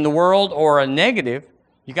attribute in the world or a negative,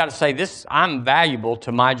 you got to say, this, I'm valuable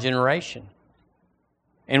to my generation.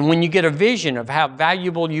 And when you get a vision of how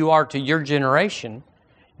valuable you are to your generation,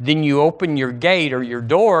 then you open your gate or your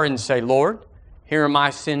door and say, Lord, here am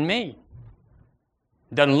I, send me.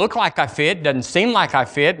 Doesn't look like I fit, doesn't seem like I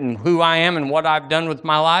fit, and who I am and what I've done with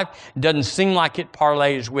my life doesn't seem like it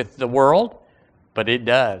parlays with the world, but it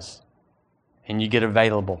does. And you get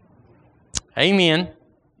available. Amen.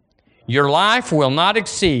 Your life will not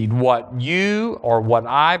exceed what you or what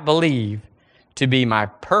I believe to be my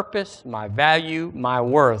purpose, my value, my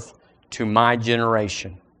worth to my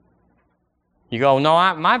generation. You go, no,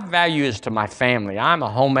 my value is to my family. I'm a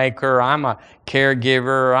homemaker. I'm a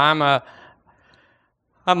caregiver.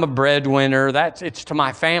 I'm a breadwinner. It's to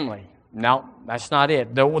my family. No, that's not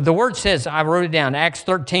it. The word says, I wrote it down, Acts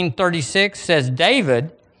 13:36 says,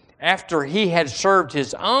 David, after he had served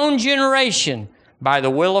his own generation by the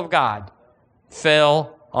will of God,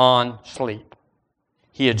 fell on sleep.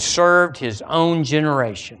 He had served his own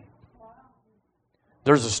generation.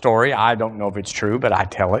 There's a story, I don't know if it's true, but I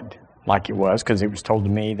tell it like it was because it was told to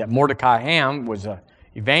me that Mordecai Ham was an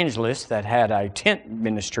evangelist that had a tent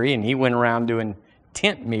ministry, and he went around doing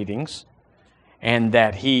tent meetings, and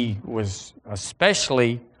that he was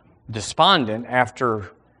especially despondent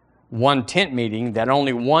after one tent meeting that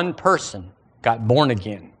only one person got born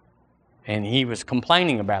again. And he was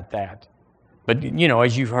complaining about that. But, you know,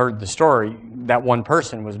 as you've heard the story, that one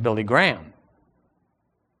person was Billy Graham.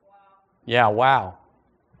 Wow. Yeah, wow.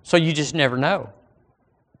 So you just never know.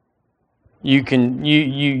 You can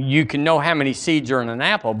know how many seeds are in an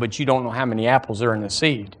apple, but you don't know how many apples are in a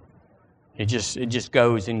seed. It just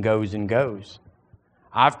goes and goes and goes.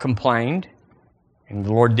 I've complained, and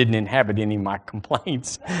the Lord didn't inhabit any of my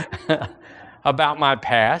complaints about my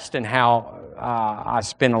past and how I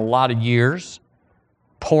spent a lot of years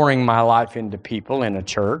pouring my life into people in a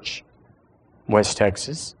church, West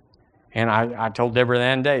Texas. And I told Deborah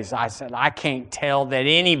that day, I said, I can't tell that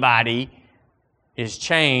anybody is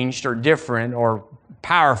changed or different or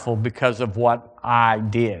powerful because of what I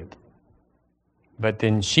did. But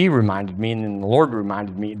then she reminded me, and then the Lord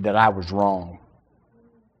reminded me that I was wrong,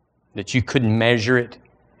 that you couldn't measure it,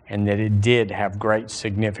 and that it did have great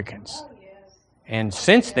significance. And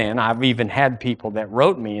since then, I've even had people that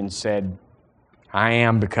wrote me and said, I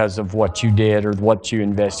am because of what you did or what you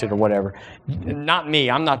invested or whatever. Not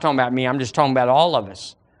me. I'm not talking about me. I'm just talking about all of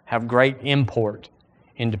us have great import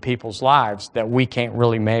into people's lives that we can't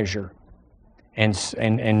really measure and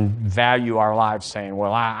value our lives saying,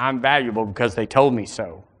 well, I'm valuable because they told me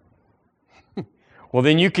so. Well,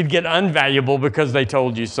 then you could get unvaluable because they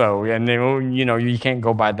told you so. And then, you know, you can't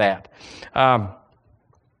go by that.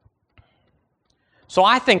 So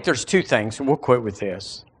I think there's two things, and we'll quit with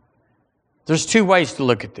this. There's two ways to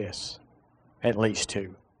look at this, at least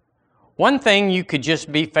two. One thing, you could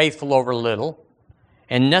just be faithful over little,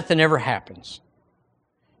 and nothing ever happens.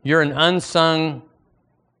 You're an unsung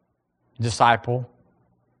disciple.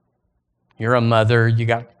 You're a mother. You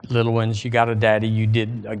got little ones. You got a daddy. You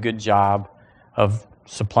did a good job of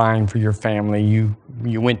supplying for your family. You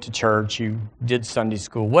went to church. You did Sunday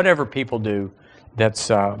school. Whatever people do, that's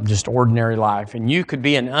just ordinary life. And you could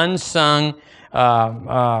be an unsung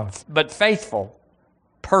but faithful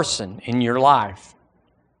person in your life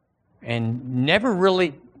and never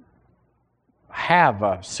really have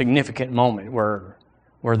a significant moment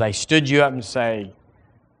where they stood you up and say,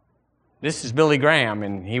 this is Billy Graham,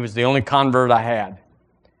 and he was the only convert I had.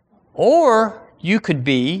 Or you could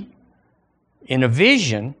be in a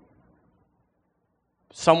vision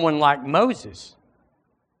someone like Moses.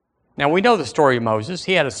 Now, we know the story of Moses.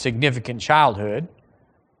 He had a significant childhood.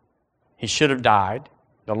 He should have died.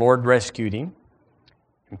 The Lord rescued him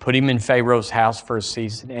and put him in Pharaoh's house for a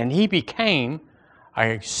season, and he became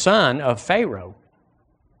a son of Pharaoh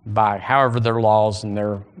by however their laws and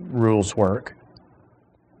their rules work.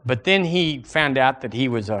 But then he found out that he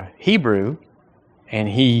was a Hebrew, and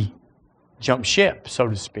he jumped ship, so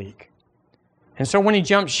to speak. And so when he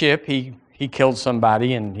jumped ship, he killed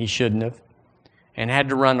somebody, and he shouldn't have, and had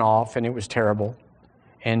to run off, and it was terrible.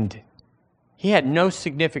 And he had no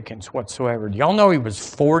significance whatsoever. Do y'all know he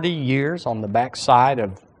was 40 years on the backside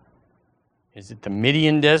of, is it the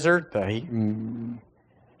Midian desert?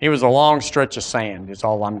 It was a long stretch of sand, is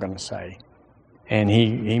all I'm going to say. And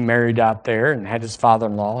he married out there and had his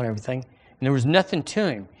father-in-law and everything. And there was nothing to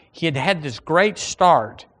him. He had had this great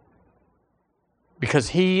start because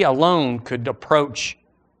he alone could approach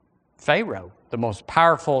Pharaoh, the most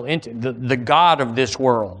powerful entity, the God of this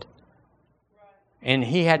world. And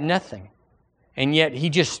he had nothing. And yet he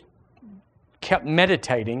just kept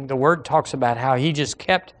meditating. The Word talks about how he just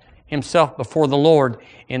kept himself before the Lord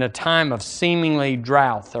in a time of seemingly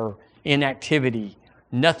drought or inactivity,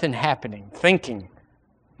 nothing happening, thinking,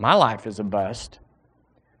 my life is a bust.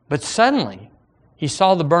 But suddenly, he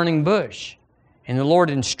saw the burning bush, and the Lord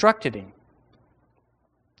instructed him.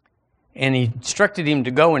 And he instructed him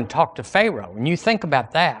to go and talk to Pharaoh. And you think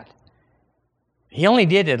about that. He only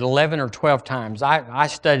did it 11 or 12 times. I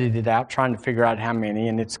studied it out, trying to figure out how many,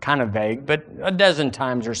 and it's kind of vague, but a dozen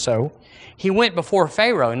times or so. He went before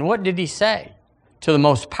Pharaoh, and what did he say to the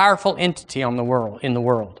most powerful entity in the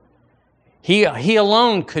world? He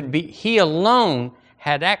alone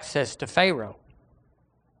had access to Pharaoh.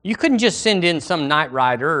 You couldn't just send in some night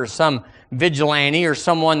rider or some vigilante or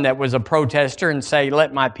someone that was a protester and say,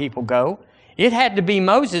 let my people go. It had to be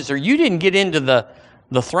Moses, or you didn't get into the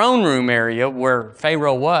throne room area where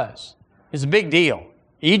Pharaoh was. It's a big deal.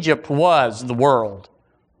 Egypt was the world,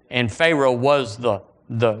 and Pharaoh was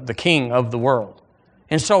the king of the world.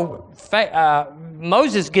 And so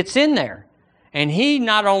Moses gets in there, and he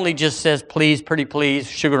not only just says, please, pretty please,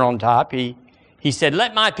 sugar on top. He said,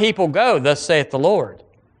 let my people go, thus saith the Lord.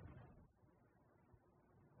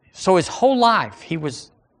 So his whole life,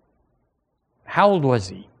 how old was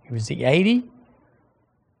he? Was he 80?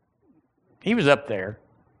 He was up there.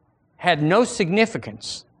 Had no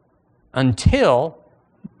significance until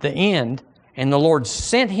the end, and the Lord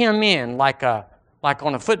sent him in like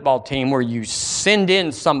on a football team where you send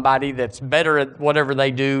in somebody that's better at whatever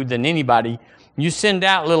they do than anybody. You send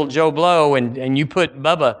out little Joe Blow and you put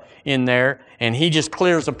Bubba in there, and he just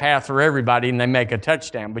clears a path for everybody and they make a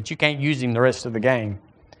touchdown, but you can't use him the rest of the game.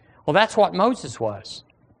 Well, that's what Moses was.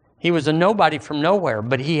 He was a nobody from nowhere,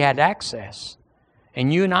 but he had access.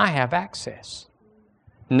 And you and I have access.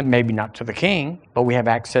 Maybe not to the king, but we have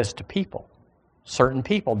access to people. Certain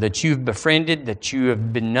people that you've befriended, that you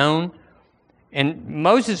have been known. And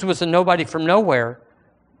Moses was a nobody from nowhere,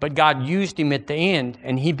 but God used him at the end,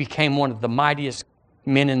 and he became one of the mightiest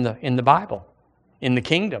men in the Bible, in the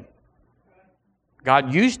kingdom.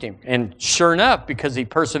 God used him, and sure enough, because he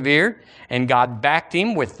persevered, and God backed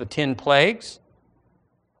him with the 10 plagues,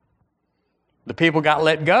 the people got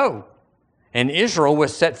let go, and Israel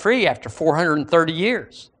was set free after 430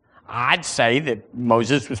 years. I'd say that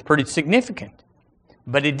Moses was pretty significant,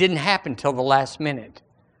 but it didn't happen till the last minute.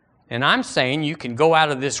 And I'm saying you can go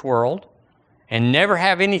out of this world and never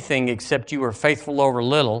have anything except you were faithful over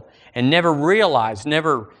little, and never realize,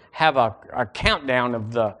 never have a countdown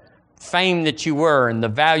of the fame that you were and the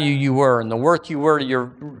value you were and the worth you were to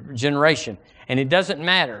your generation. And it doesn't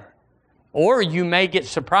matter. Or you may get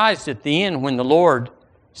surprised at the end when the Lord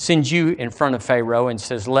sends you in front of Pharaoh and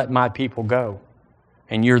says, let my people go.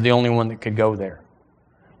 And you're the only one that could go there.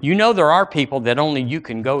 You know there are people that only you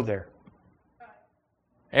can go there.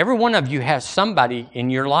 Every one of you has somebody in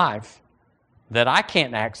your life that I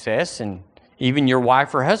can't access, and even your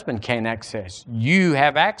wife or husband can't access. You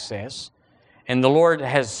have access, and the Lord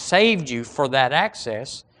has saved you for that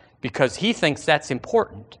access because He thinks that's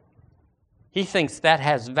important. He thinks that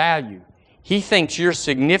has value. He thinks your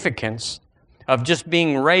significance of just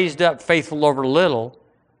being raised up faithful over little,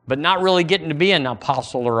 but not really getting to be an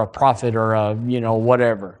apostle or a prophet or a,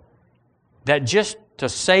 whatever. That just to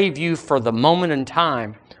save you for the moment in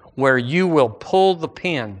time where you will pull the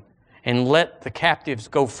pin and let the captives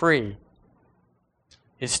go free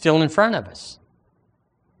is still in front of us.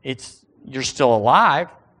 You're still alive,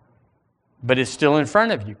 but it's still in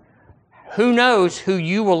front of you. Who knows who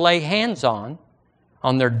you will lay hands on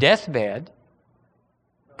their deathbed,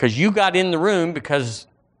 because you got in the room because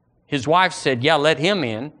his wife said, yeah, let him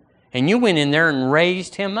in, and you went in there and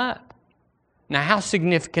raised him up. Now, how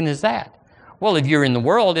significant is that? Well, if you're in the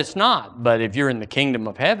world, it's not. But if you're in the kingdom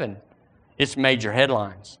of heaven, it's major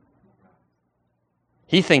headlines.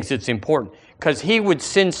 He thinks it's important because he would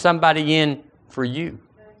send somebody in for you.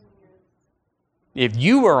 If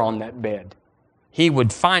you were on that bed, he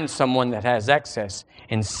would find someone that has access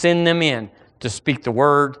and send them in to speak the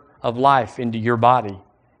word of life into your body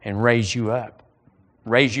and raise you up,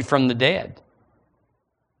 raise you from the dead.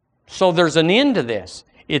 So there's an end to this.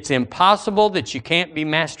 It's impossible that you can't be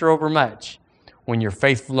master over much when you're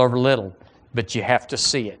faithful over little, but you have to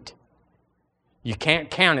see it. You can't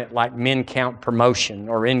count it like men count promotion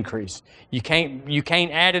or increase. You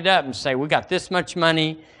can't add it up and say, we got this much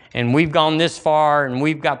money and we've gone this far and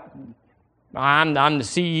I'm the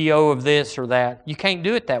CEO of this or that. You can't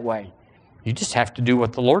do it that way. You just have to do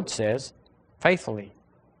what the Lord says faithfully.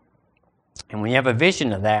 And when you have a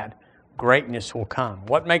vision of that, greatness will come.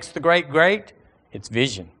 What makes the great great? It's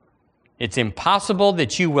vision. It's impossible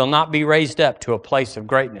that you will not be raised up to a place of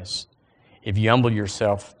greatness if you humble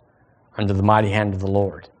yourself under the mighty hand of the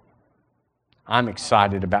Lord. I'm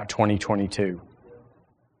excited about 2022.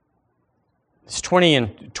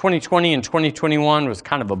 2020 and 2021 was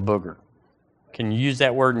kind of a booger. Can you use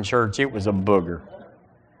that word in church? It was a booger.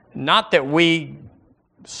 Not that we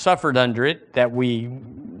suffered under it, that we,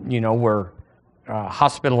 were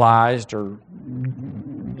hospitalized or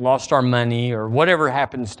lost our money or whatever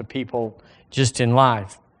happens to people just in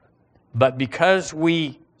life. But because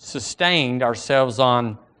we sustained ourselves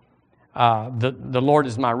on the Lord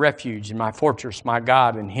is my refuge and my fortress, my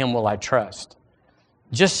God, in Him will I trust.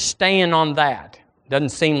 Just staying on that doesn't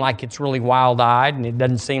seem like it's really wild-eyed, and it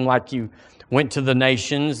doesn't seem like you went to the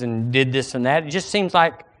nations and did this and that. It just seems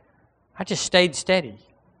like I just stayed steady.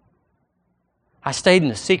 I stayed in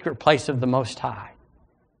the secret place of the Most High.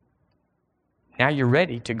 Now you're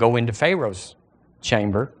ready to go into Pharaoh's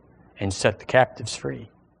chamber and set the captives free.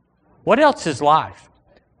 What else is life?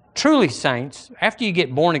 Truly, saints, after you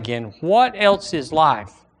get born again, what else is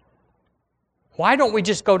life? Why don't we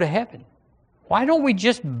just go to heaven? Why don't we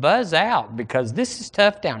just buzz out? Because this is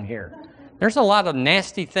tough down here. There's a lot of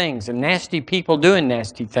nasty things and nasty people doing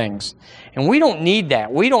nasty things. And we don't need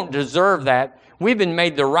that. We don't deserve that. We've been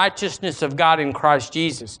made the righteousness of God in Christ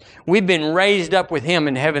Jesus. We've been raised up with Him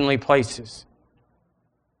in heavenly places.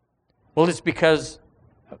 Well, it's because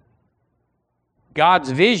God's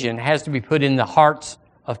vision has to be put in the hearts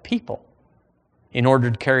of people in order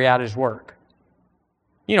to carry out His work.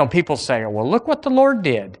 People say, well, look what the Lord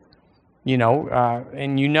did. And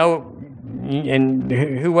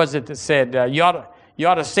who was it that said, you ought to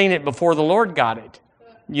have seen it before the Lord got it.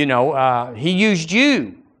 He used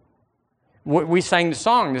you. We sang the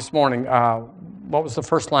song this morning. What was the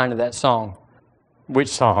first line of that song? Which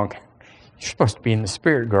song? You're supposed to be in the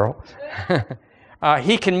Spirit, girl.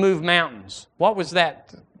 He can move mountains. What was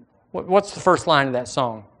that? What's the first line of that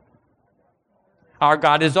song? Our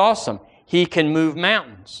God is awesome. He can move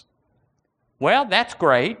mountains. Well, that's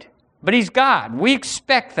great, but He's God. We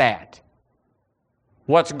expect that.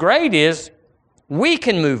 What's great is we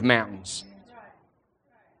can move mountains.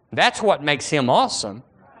 That's what makes Him awesome,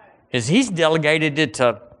 is He's delegated it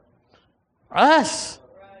to us.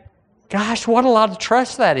 Gosh, what a lot of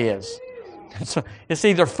trust that is. It's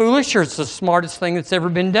either foolish or it's the smartest thing that's ever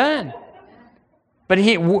been done. But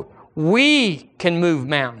we can move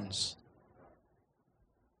mountains.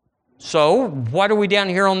 So, what are we down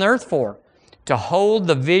here on the earth for? To hold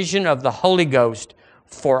the vision of the Holy Ghost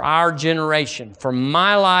for our generation, for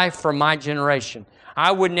my life, for my generation.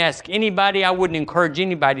 I wouldn't ask anybody, I wouldn't encourage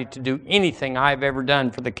anybody to do anything I've ever done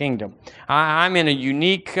for the kingdom. I'm in a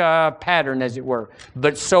unique pattern, as it were,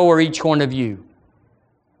 but so are each one of you.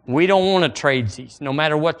 We don't want to trade these, no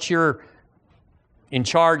matter what you're in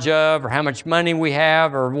charge of or how much money we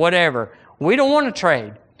have or whatever. We don't want to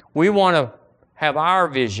trade. We want to have our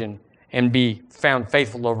vision and be found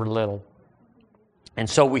faithful over little. And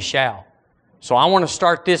so we shall. So I want to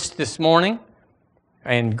start this morning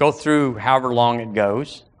and go through however long it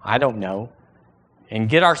goes. I don't know. And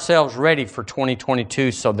get ourselves ready for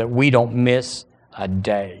 2022 so that we don't miss a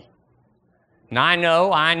day. Now I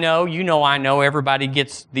know, everybody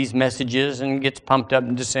gets these messages and gets pumped up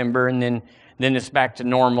in December and then it's back to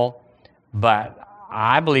normal. But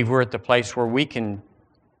I believe we're at the place where we can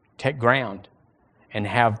take ground and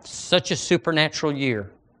have such a supernatural year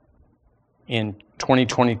in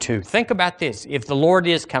 2022. Think about this. If the Lord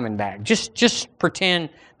is coming back, just pretend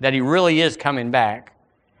that He really is coming back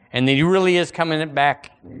and that He really is coming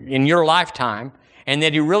back in your lifetime and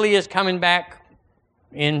that He really is coming back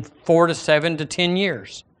in 4 to 7 to 10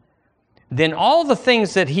 years. then all the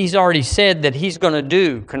things that He's already said that He's going to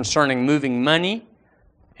do concerning moving money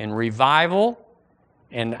and revival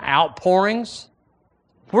and outpourings,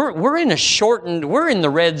 we're in the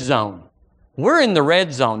red zone. We're in the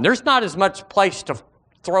red zone. There's not as much place to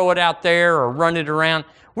throw it out there or run it around.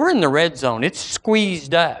 We're in the red zone. It's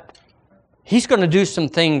squeezed up. He's going to do some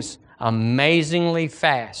things amazingly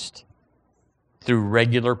fast through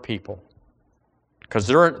regular people. Because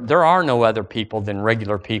there are no other people than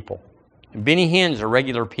regular people. And Benny Hinn's are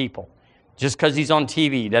regular people. Just because he's on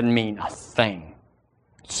TV doesn't mean a thing.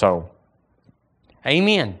 So,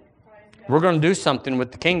 amen. We're going to do something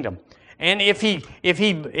with the kingdom. And if he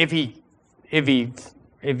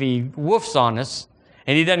woofs on us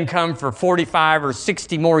and he doesn't come for 45 or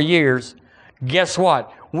 60 more years, guess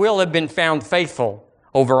what? We'll have been found faithful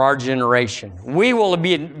over our generation. We will have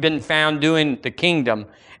been found doing the kingdom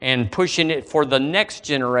and pushing it for the next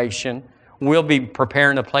generation. We'll be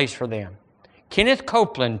preparing a place for them. Kenneth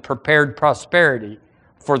Copeland prepared prosperity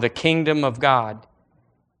for the kingdom of God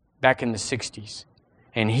back in the 60s.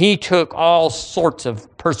 And he took all sorts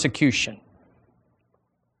of persecution.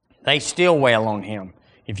 They still wail on him.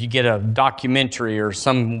 If you get a documentary or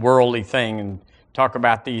some worldly thing and talk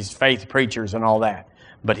about these faith preachers and all that.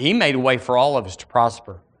 But he made a way for all of us to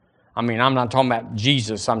prosper. I mean, I'm not talking about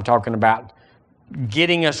Jesus. I'm talking about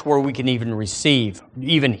getting us where we can even receive,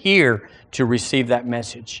 even here to receive that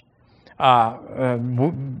message.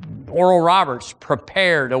 Oral Roberts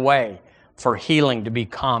prepared a way for healing to be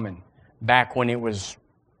common back when it was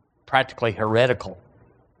practically heretical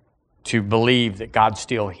to believe that God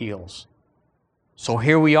still heals. So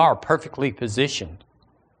here we are, perfectly positioned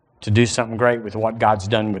to do something great with what God's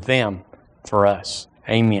done with them for us.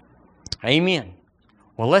 Amen. Amen.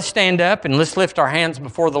 Well, let's stand up and let's lift our hands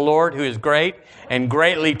before the Lord, who is great and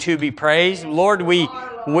greatly to be praised. Lord, we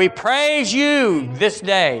praise you this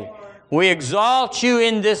day. We exalt you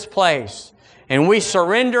in this place. And we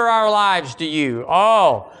surrender our lives to you.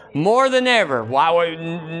 Oh, more than ever.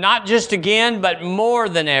 Not just again, but more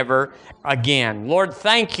than ever again. Lord,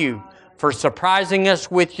 thank you for surprising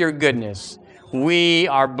us with your goodness. We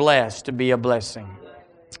are blessed to be a blessing.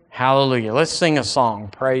 Hallelujah. Let's sing a song.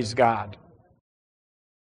 Praise God.